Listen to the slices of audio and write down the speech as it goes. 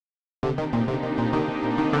I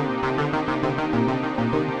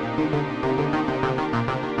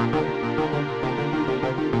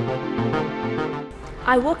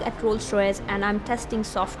work at Rolls Royce and I'm testing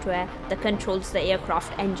software that controls the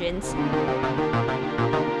aircraft engines.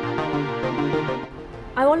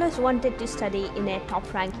 I always wanted to study in a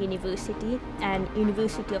top-ranked university, and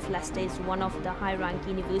University of Leicester is one of the high-ranked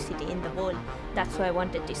universities in the world. That's why I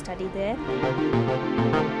wanted to study there.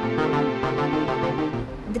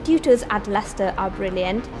 The tutors at Leicester are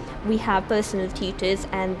brilliant. We have personal tutors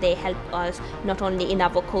and they help us not only in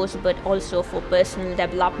our course but also for personal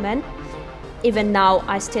development. Even now,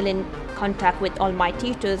 I'm still in contact with all my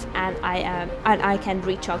tutors, and I can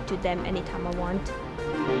reach out to them anytime I want.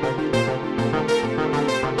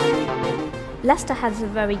 Leicester has a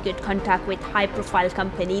very good contact with high-profile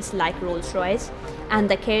companies like Rolls Royce, and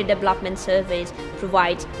the Career Development Service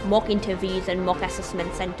provides mock interviews and mock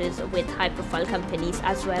assessment centres with high-profile companies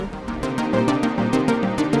as well.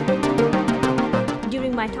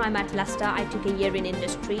 During my time at Leicester, I took a year in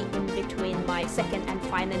industry in between my second and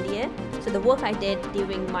final year. So the work I did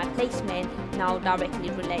during my placement now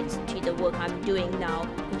directly relates to the work I'm doing now,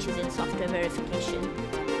 which is in software verification.